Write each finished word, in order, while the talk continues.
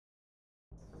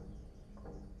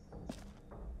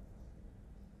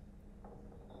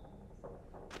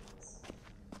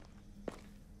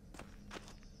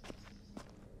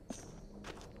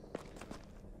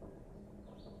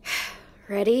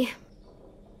Ready?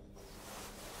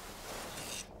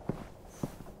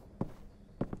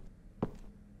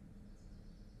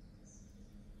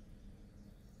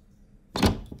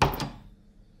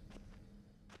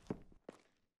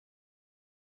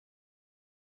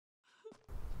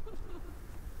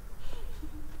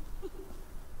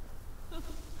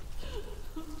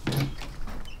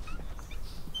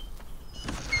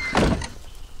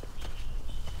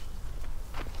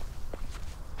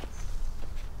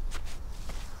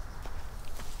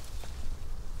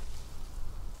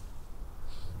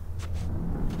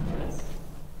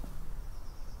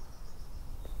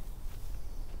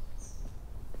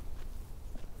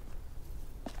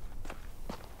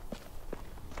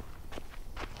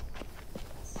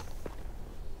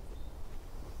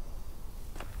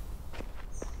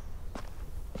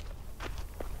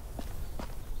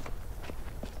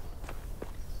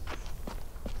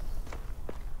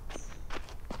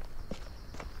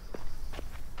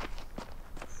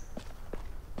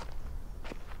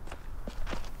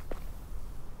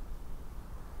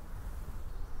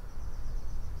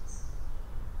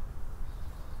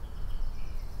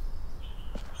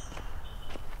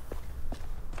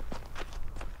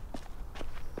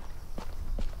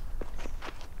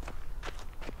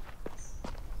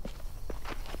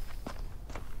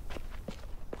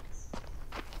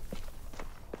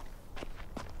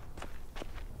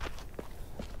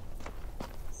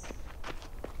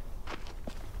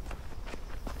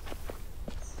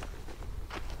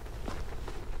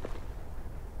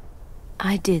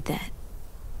 I did that.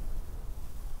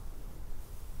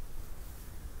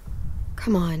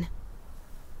 Come on.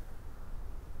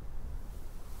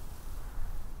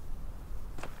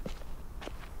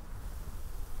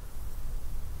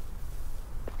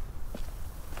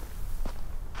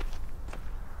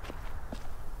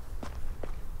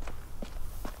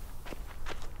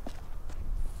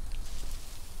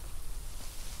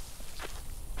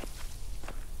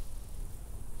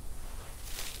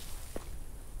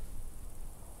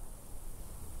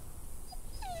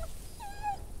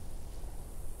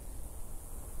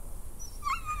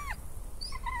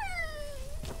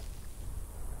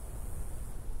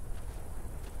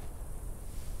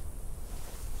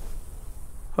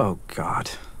 Oh,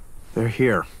 God. They're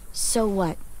here. So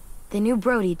what? They knew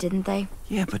Brody, didn't they?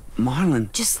 Yeah, but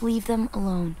Marlon... Just leave them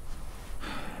alone.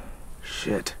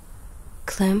 Shit.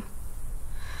 Clem?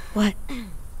 What?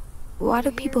 Why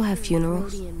do people have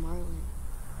funerals? Brody and Marlon.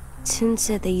 Tin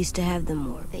said they used to have them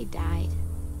more. They died.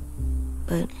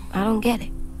 But I don't get it.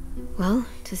 Well,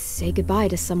 to say goodbye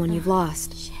to someone you've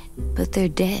lost. Shit. But they're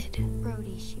dead.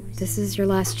 Brody, this is your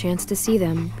last chance to see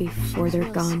them before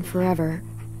they're gone forever.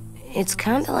 It's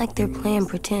kinda like they're playing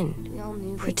pretend.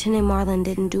 Pretending Marlon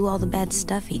didn't do all the bad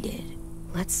stuff he did.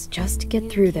 Let's just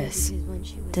get through this.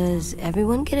 Does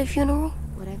everyone get a funeral?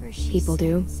 People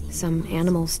do. Some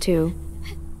animals, too.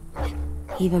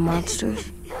 Even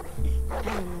monsters?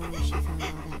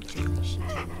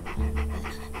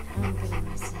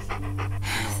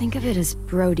 Think of it as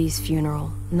Brody's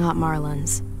funeral, not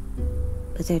Marlon's.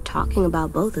 But they're talking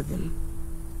about both of them.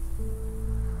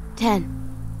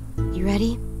 10. You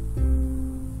ready?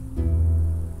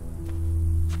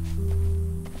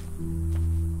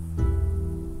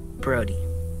 Brody,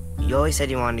 you always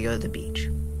said you wanted to go to the beach.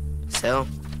 So,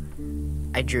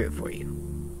 I drew it for you.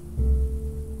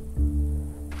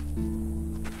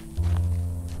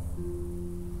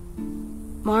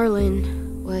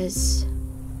 Marlon was...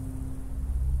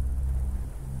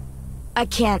 I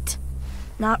can't.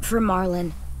 Not for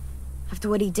Marlon. After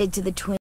what he did to the twins.